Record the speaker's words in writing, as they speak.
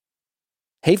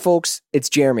Hey folks, it's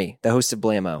Jeremy, the host of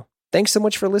Blammo. Thanks so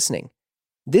much for listening.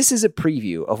 This is a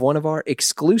preview of one of our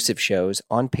exclusive shows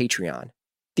on Patreon.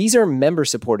 These are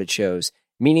member-supported shows,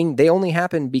 meaning they only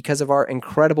happen because of our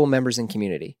incredible members and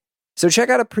community. So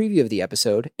check out a preview of the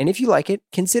episode, and if you like it,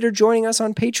 consider joining us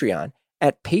on Patreon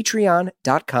at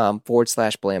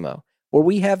patreon.com/Blammo, where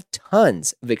we have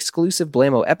tons of exclusive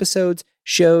Blammo episodes,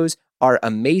 shows, our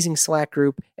amazing Slack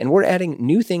group, and we're adding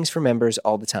new things for members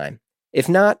all the time. If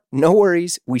not, no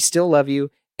worries, we still love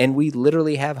you, and we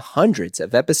literally have hundreds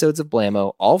of episodes of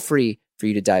Blammo all free for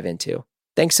you to dive into.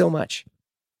 Thanks so much.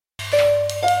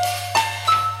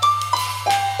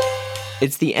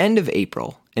 It's the end of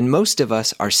April, and most of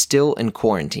us are still in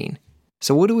quarantine.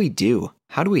 So what do we do?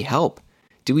 How do we help?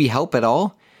 Do we help at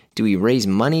all? Do we raise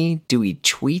money? Do we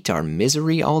tweet our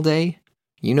misery all day?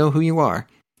 You know who you are.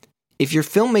 If you're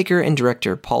filmmaker and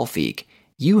director Paul Feig,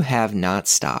 you have not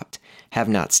stopped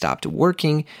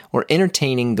working or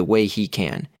entertaining the way he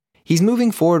can. He's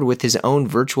moving forward with his own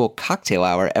virtual cocktail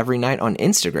hour every night on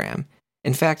Instagram.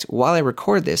 In fact, while I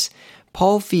record this,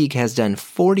 Paul Feig has done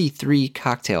 43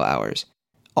 cocktail hours,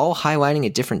 all highlighting a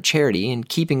different charity and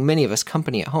keeping many of us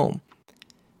company at home.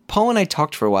 Paul and I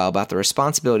talked for a while about the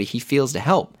responsibility he feels to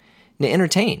help and to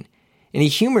entertain, and he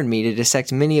humored me to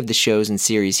dissect many of the shows and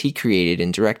series he created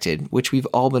and directed, which we've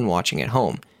all been watching at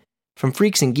home. From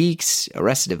Freaks and Geeks,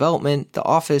 Arrested Development, The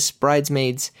Office,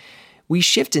 Bridesmaids, we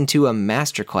shift into a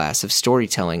masterclass of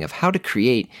storytelling of how to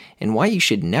create and why you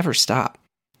should never stop.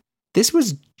 This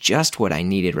was just what I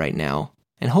needed right now,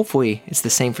 and hopefully it's the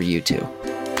same for you too.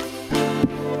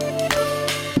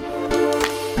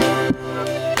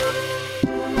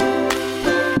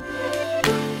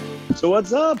 So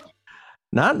what's up?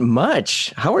 Not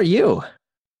much. How are you?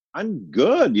 I'm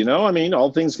good.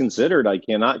 All things considered, I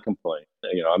cannot complain.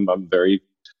 I'm very,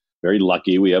 very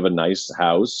lucky. We have a nice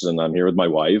house, and I'm here with my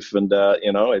wife. And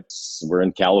we're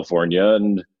in California,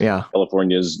 and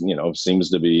California's seems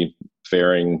to be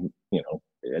faring.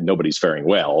 Nobody's faring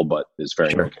well, but is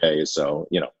faring okay. So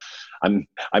I'm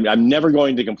never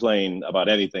going to complain about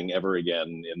anything ever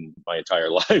again in my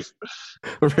entire life.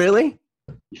 Really?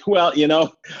 Well,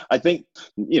 I think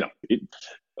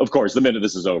of course, the minute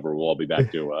this is over, we'll all be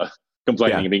back to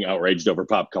complaining and being outraged over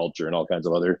pop culture and all kinds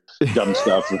of other dumb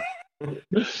stuff.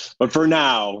 But for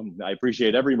now, I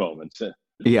appreciate every moment.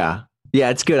 Yeah,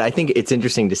 it's good. I think it's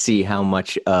interesting to see how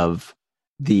much of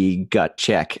the gut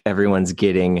check everyone's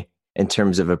getting in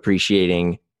terms of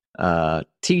appreciating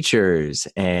teachers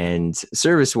and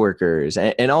service workers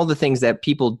and all the things that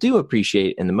people do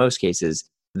appreciate. In the most cases,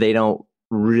 they don't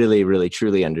really, really,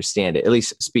 truly understand it, at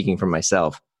least speaking for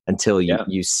myself, until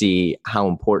you see how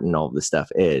important all of this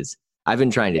stuff is. I've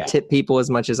been trying to tip people as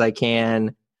much as I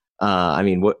can.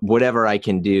 Whatever I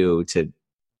can do to,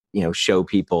 show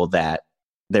people that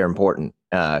they're important.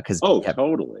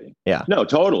 Totally. Yeah. No,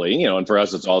 totally. And for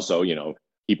us, it's also,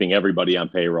 keeping everybody on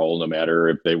payroll, no matter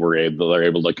if they're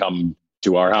able to come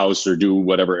to our house or do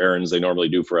whatever errands they normally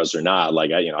do for us or not.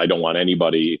 Like, I don't want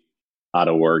anybody out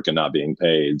of work and not being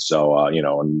paid. So,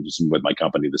 and with my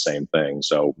company, the same thing.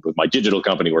 So with my digital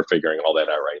company, we're figuring all that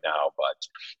out right now. But,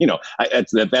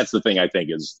 that's the thing I think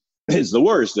is the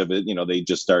worst of it. They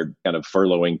just start kind of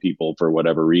furloughing people for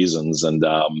whatever reasons. And,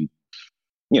 I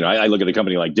look at a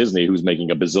company like Disney who's making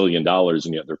 $1 bazillion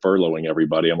and yet they're furloughing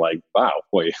everybody. I'm like, wow,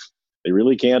 boy, they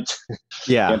really can't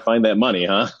find that money,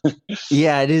 huh?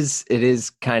 Yeah, it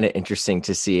is kind of interesting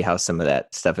to see how some of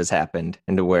that stuff has happened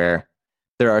and to where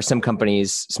there are some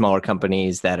companies, smaller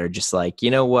companies, that are just like, you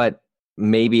know what?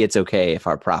 Maybe it's okay if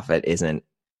our profit isn't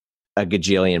a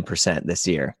gajillion % this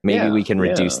year. Maybe we can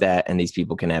reduce that, and these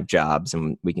people can have jobs,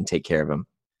 and we can take care of them.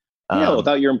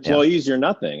 Without your employees, you're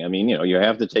nothing. I mean, you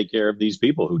have to take care of these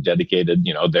people who dedicated,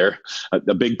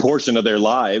 a big portion of their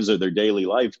lives or their daily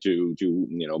life to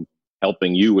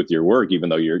helping you with your work, even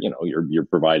though you're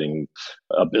providing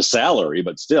a salary,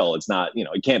 but still it's not,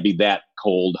 it can't be that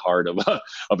cold hard of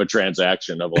a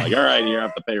transaction of like, all right, you're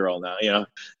off the payroll now,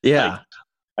 Yeah.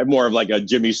 I'm more of like a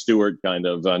Jimmy Stewart kind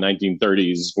of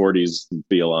 1930s, 40s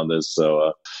feel on this.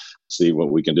 So see what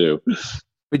we can do.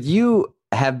 But you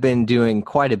have been doing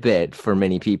quite a bit for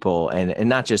many people, and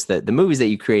not just the movies that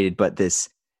you created, but this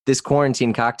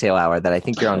quarantine cocktail hour that I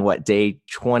think you're on day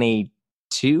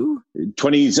 22?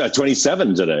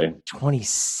 27 today.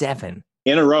 27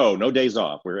 in a row, no days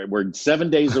off. We're 7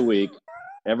 days a week,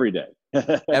 every day.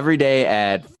 Every day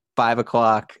at 5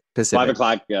 o'clock Pacific. 5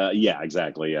 o'clock. Yeah,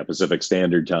 exactly. Yeah, Pacific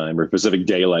Standard Time or Pacific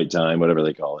Daylight Time, whatever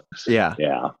they call it. Yeah.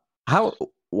 Yeah.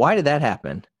 Why did that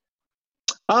happen?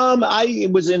 I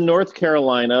was in North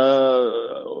Carolina,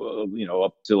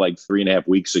 up to like 3.5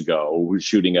 weeks ago,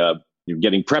 shooting a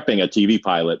getting prepping a TV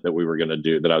pilot that we were going to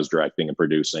do, that I was directing and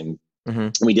producing. Mm-hmm.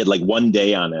 And we did like one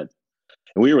day on it.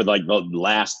 And we were like the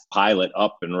last pilot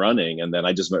up and running. And then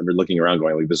I just remember looking around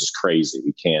going like, this is crazy.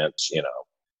 We can't,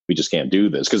 we just can't do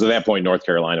this. Because at that point, North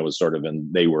Carolina was sort of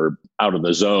they were out of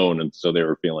the zone. And so they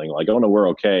were feeling like, oh no, we're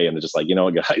okay. And they're just like, you know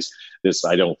what, guys,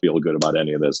 I don't feel good about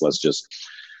any of this. Let's just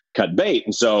cut bait.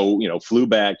 And so, flew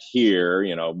back here,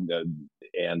 and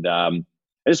I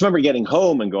just remember getting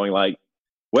home and going like,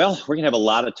 well, we're going to have a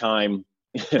lot of time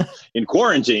in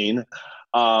quarantine.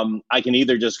 I can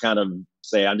either just kind of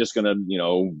say, I'm just going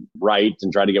to, write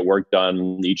and try to get work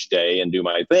done each day and do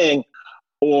my thing.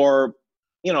 Or,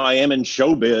 I am in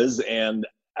showbiz and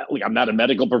I'm not a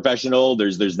medical professional.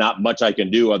 There's not much I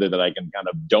can do other than I can kind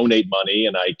of donate money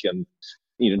and I can,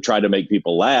 try to make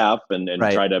people laugh and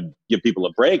right. try to give people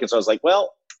a break. And so I was like,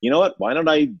 well, you know what, why don't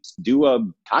I do a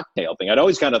cocktail thing? I'd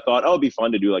always kind of thought, oh, it'd be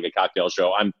fun to do like a cocktail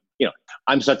show.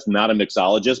 I'm such not a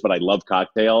mixologist, but I love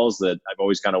cocktails that I've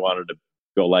always kind of wanted to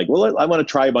go like, well, I want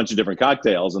to try a bunch of different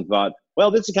cocktails, and thought, well,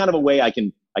 this is kind of a way I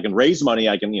can raise money.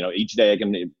 I can, each day I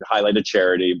can highlight a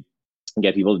charity and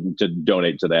get people to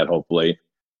donate to that, hopefully.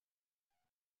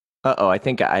 Uh-oh, I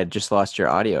think I just lost your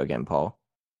audio again, Paul.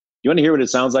 You want to hear what it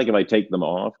sounds like if I take them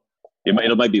off? It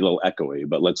might be a little echoey,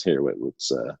 but let's hear what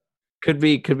it's. Could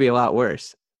be a lot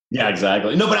worse. Yeah,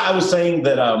 exactly. No, but I was saying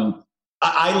that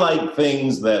I like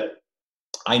things that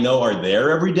I know are there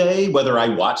every day, whether I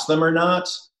watch them or not.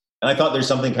 And I thought there's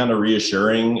something kind of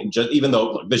reassuring, just even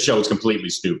though look, the show is completely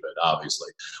stupid, obviously.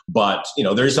 But,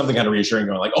 there is something kind of reassuring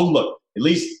going like, oh, look, at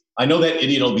least I know that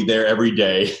idiot will be there every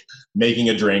day making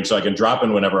a drink so I can drop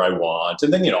in whenever I want.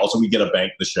 And then, also we get to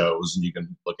bank the shows and you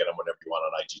can look at them whenever you want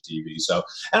on IGTV. So,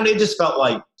 and it just felt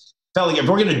like if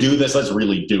we're going to do this, let's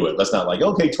really do it. Let's not like,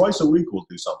 okay, twice a week we'll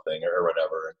do something or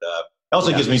whatever. And it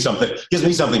also gives me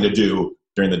something to do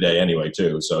during the day anyway,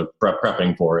 too. So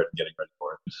prepping for it and getting ready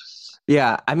for it.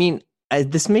 Yeah. I mean,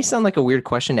 this may sound like a weird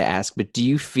question to ask, but do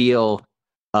you feel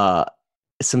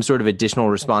some sort of additional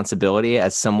responsibility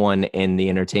as someone in the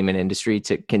entertainment industry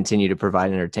to continue to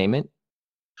provide entertainment?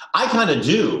 I kind of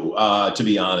do, to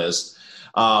be honest.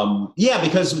 Yeah,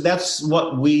 because that's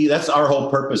our whole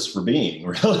purpose for being,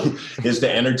 really, is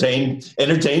to entertain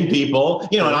people,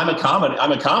 and I'm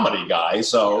a comedy guy.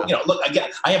 So, look, again,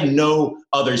 I have no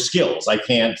other skills. I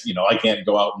can't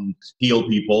go out and heal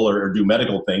people or do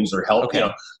medical things or help,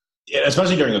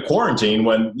 especially during a quarantine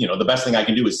when, the best thing I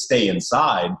can do is stay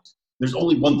inside. There's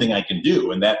only one thing I can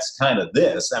do, and that's kind of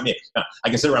this. I mean, I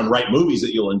can sit around and write movies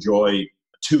that you'll enjoy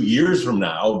 2 years from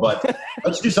now, but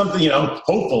let's do something,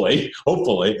 hopefully.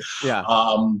 Yeah.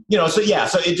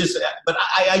 So it just, but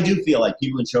I do feel like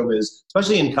people in showbiz,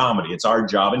 especially in comedy, it's our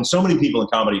job. And so many people in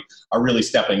comedy are really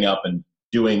stepping up and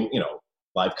doing,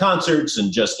 live concerts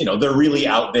and just, they're really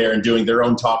out there and doing their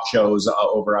own talk shows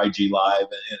over IG Live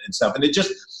and stuff. And it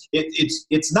just,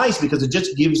 it's nice because it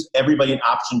just gives everybody an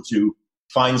option to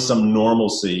find some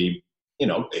normalcy.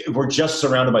 If we're just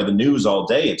surrounded by the news all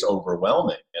day, it's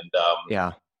overwhelming. And,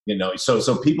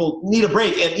 so people need a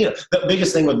break. And, the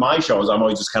biggest thing with my show is I'm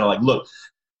always just kind of like, look,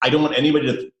 I don't want anybody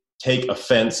to take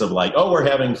offense of like, oh, we're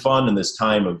having fun in this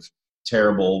time of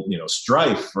terrible,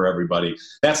 strife for everybody.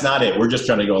 That's not it. We're just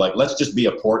trying to go like, let's just be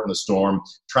a port in the storm,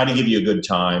 try to give you a good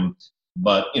time.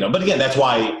 But again, that's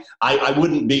why I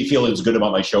wouldn't feel as good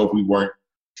about my show if we weren't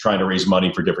trying to raise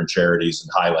money for different charities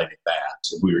and highlighting that.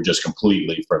 If we were just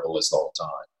completely frivolous the whole time.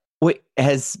 Wait,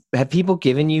 have people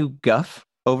given you guff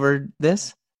over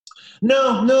this?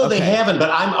 No, okay. They haven't. But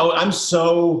I'm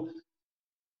so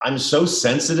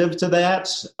sensitive to that.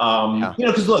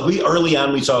 Because look, early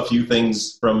on we saw a few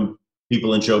things from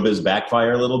people in showbiz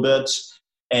backfire a little bit,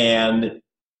 and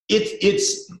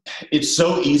it's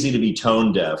so easy to be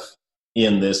tone deaf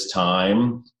in this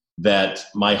time. That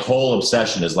my whole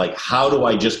obsession is like, how do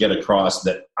I just get across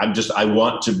that I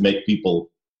want to make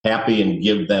people happy and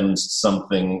give them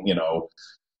something, a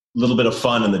little bit of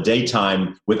fun in the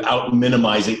daytime without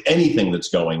minimizing anything that's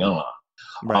going on.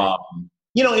 Right.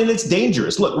 And it's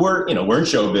dangerous. Look, we're in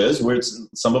showbiz where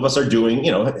some of us are doing,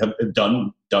 have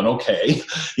done okay,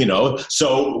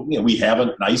 so, we have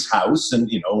a nice house and,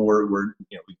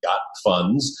 we've got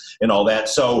funds and all that.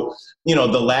 So,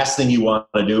 the last thing you want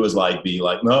to do is be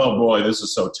like, oh boy, this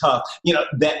is so tough.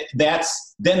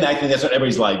 Then I think that's what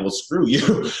everybody's like, well, screw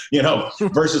you,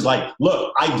 versus like,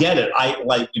 look, I get it. I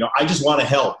just want to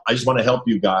help. I just want to help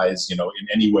you guys, in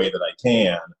any way that I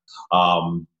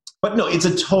can. But no, it's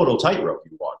a total tightrope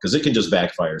you walk because it can just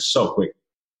backfire so quick.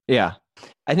 Yeah.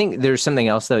 I think there's something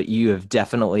else that you have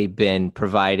definitely been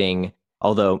providing,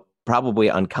 although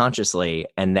probably unconsciously,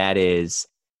 and that is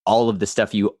all of the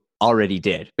stuff you already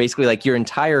did. Basically, like your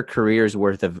entire career's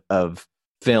worth of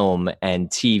film and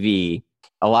TV,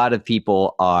 a lot of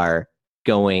people are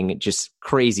going just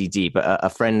crazy deep. A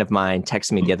friend of mine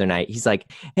texted me the other night. He's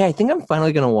like, hey, I think I'm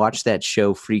finally going to watch that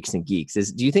show Freaks and Geeks.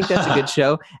 Do you think that's a good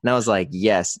show? And I was like,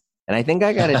 yes. And I think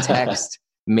I got a text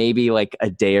maybe like a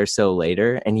day or so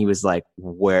later. And he was like,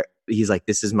 where? He's like,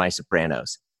 this is my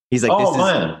Sopranos. He's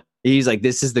like,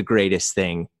 this is the greatest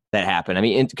thing that happened. I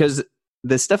mean, because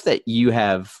the stuff that you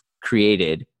have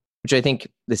created, which I think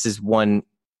this is one,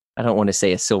 I don't want to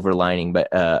say a silver lining, but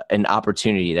an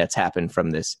opportunity that's happened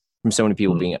from so many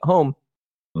people being at home,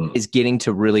 is getting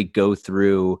to really go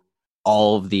through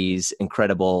all of these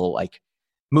incredible like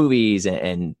movies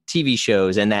and TV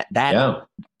shows, and that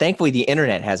thankfully the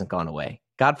internet hasn't gone away.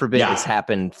 God forbid this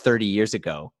happened 30 years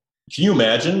ago. Can you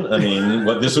imagine? I mean,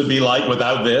 what this would be like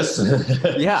without this?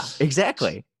 Yeah,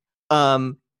 exactly.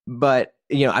 But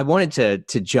I wanted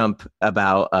to jump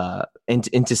about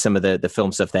into some of the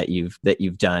film stuff that you've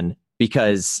done,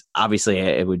 because obviously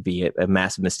it would be a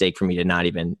massive mistake for me to not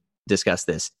even discuss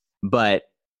this. But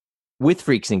with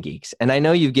Freaks and Geeks, and I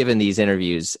know you've given these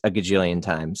interviews a gajillion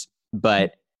times,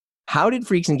 but how did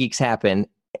Freaks and Geeks happen,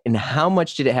 and how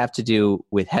much did it have to do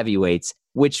with Heavyweights,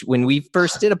 which when we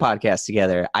first did a podcast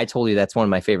together, I told you that's one of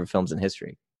my favorite films in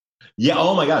history. Yeah.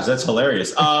 Oh my gosh, that's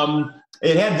hilarious.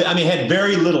 It had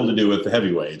very little to do with the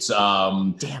Heavyweights.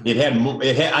 Damn. It had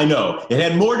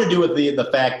more to do with the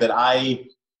fact that I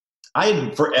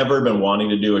had forever been wanting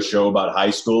to do a show about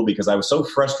high school, because I was so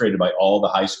frustrated by all the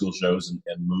high school shows and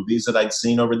movies that I'd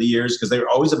seen over the years, because they were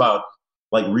always about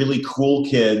like really cool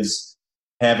kids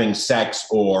having sex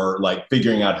or like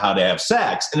figuring out how to have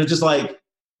sex. And it's just like,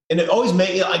 and it always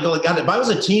made me like, God, if I was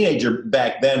a teenager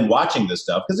back then watching this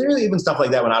stuff, because there was even stuff like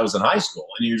that when I was in high school,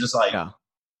 and you're just like,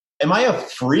 am I a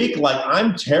freak? Like,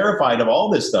 I'm terrified of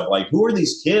all this stuff. Like, who are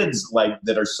these kids like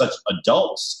that are such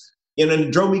adults? And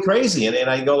it drove me crazy. And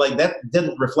I go like, that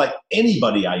didn't reflect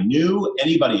anybody I knew,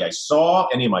 anybody I saw,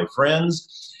 any of my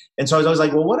friends. And so I was always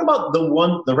like, well, what about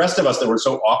the rest of us that were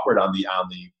so awkward on the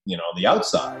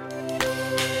outside?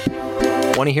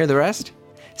 Want to hear the rest?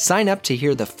 Sign up to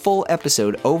hear the full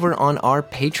episode over on our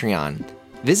Patreon.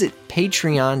 Visit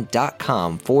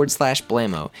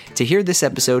patreon.com/Blamo to hear this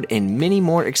episode and many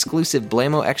more exclusive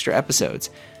Blamo Extra episodes.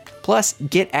 Plus,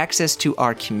 get access to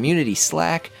our community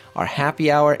Slack, our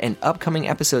happy hour, and upcoming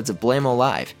episodes of Blamo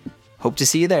Live. Hope to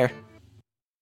see you there.